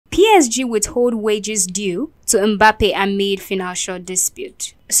PSG withhold wages due to Mbaape amid financial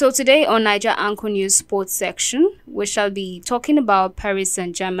dispute. So today on Naija Anchor News Sports section, we shall be talking about Paris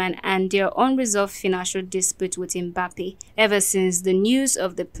Saint-Germain and their unresolved financial dispute with Mbaape ever since the news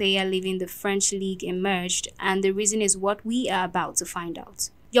of the player leaving the French league emerged, and the reason is what we are about to find out.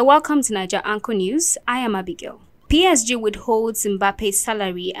 You're welcome to Naija Anchor News. I am Abigail. PSG withholds Mbaape's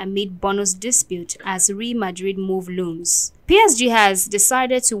salary amid bonus dispute as Real Madrid move Looms. PSG has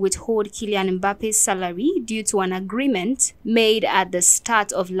decided to withhold Kylian Mbappe's salary due to an agreement made at the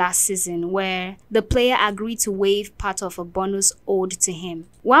start of last season where the player agreed to waive part of a bonus owed to him.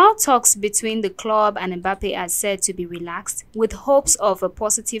 While talks between the club and Mbaape are said to be relaxed, with hopes of a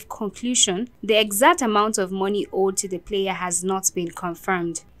positive conclusion, the exact amount of money owed to the player has not been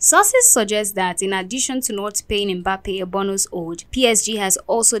confirmed. Sources suggest that in addition to not paying Mbaape a bonus owed, PSG has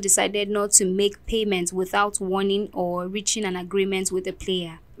also decided not to make payments without warning or reaching an agreement with the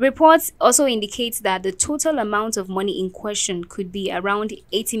player. Reports also indicate that the total amount of money in question could be around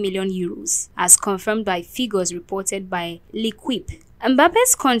 80 million euros, as confirmed by figures reported by L'Equipe.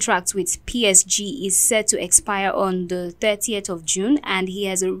 Mbaape's contract with PSG is set to expire on the 30th of June, and he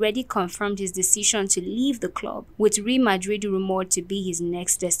has already confirmed his decision to leave the club, with Real Madrid rumored to be his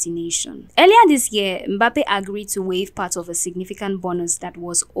next destination. Earlier this year, Mbaape agreed to waive part of a significant bonus that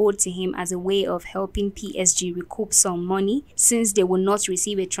was owed to him as a way of helping PSG recoup some money, since they will not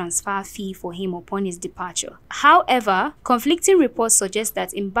receive a transfer fee for him upon his departure. However, conflicting reports suggest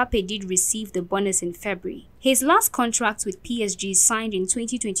that Mbaape did receive the bonus in February. His last contract with PSG, signed in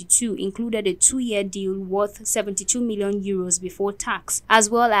 2022, included a 2-year deal worth 72 million euros before tax,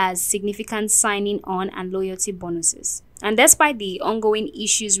 as well as significant signing on and loyalty bonuses. And despite the ongoing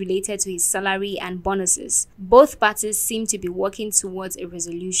issues related to his salary and bonuses, both parties seem to be working towards a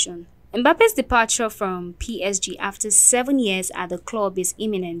resolution. Mbaape's departure from PSG after 7 years at the club is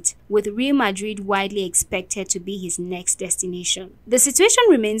imminent, with Real Madrid widely expected to be his next destination. The situation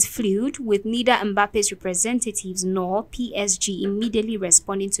remains fluid, with neither Mbaape's representatives nor PSG immediately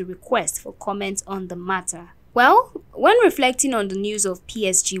responding to requests for comment on the matter. Well, when reflecting on the news of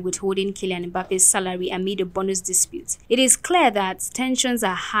PSG withholding Kylian Mbappe's salary amid a bonus dispute, it is clear that tensions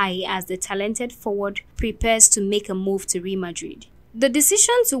are high as the talented forward prepares to make a move to Real Madrid. The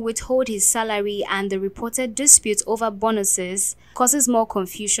decision to withhold his salary and the reported dispute over bonuses causes more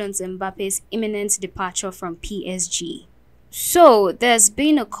confusion to Mbaape's imminent departure from PSG. So, there's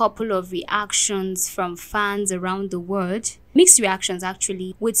been a couple of reactions from fans around the world. Mixed reactions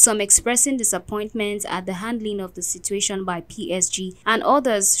actually, with some expressing disappointment at the handling of the situation by PSG and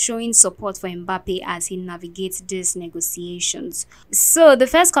others showing support for Mbaape as he navigates these negotiations. So, the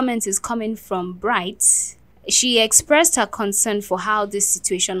first comment is coming from Bright. She expressed her concern for how this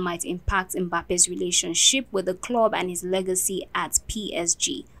situation might impact Mbaape's relationship with the club and his legacy at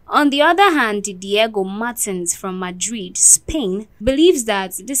PSG. On the other hand, Diego Martins from Madrid, Spain, believes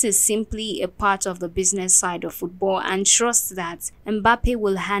that this is simply a part of the business side of football and trusts that Mbaape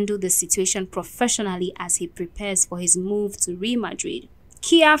will handle the situation professionally as he prepares for his move to Real Madrid.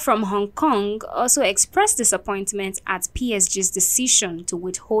 Kia from Hong Kong also expressed disappointment at PSG's decision to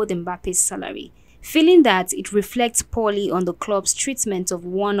withhold Mbaape's salary, feeling that it reflects poorly on the club's treatment of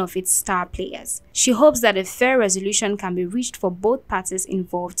one of its star players. She hopes that a fair resolution can be reached for both parties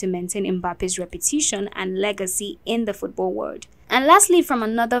involved to maintain Mbaape's reputation and legacy in the football world. And lastly, from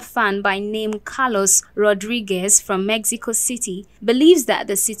another fan by name Carlos Rodriguez from Mexico City, believes that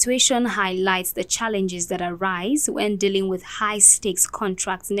the situation highlights the challenges that arise when dealing with high-stakes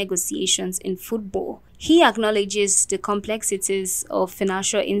contract negotiations in football. He acknowledges the complexities of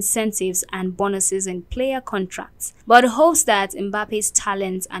financial incentives and bonuses in player contracts, but hopes that Mbaape's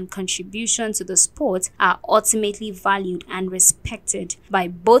talent and contribution to the sport are ultimately valued and respected by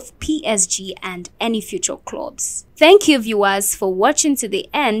both PSG and any future clubs. Thank you, viewers, for watching to the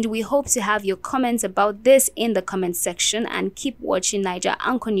end. We hope to have your comments about this in the comment section, and keep watching Naija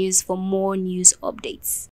Anchor News for more news updates.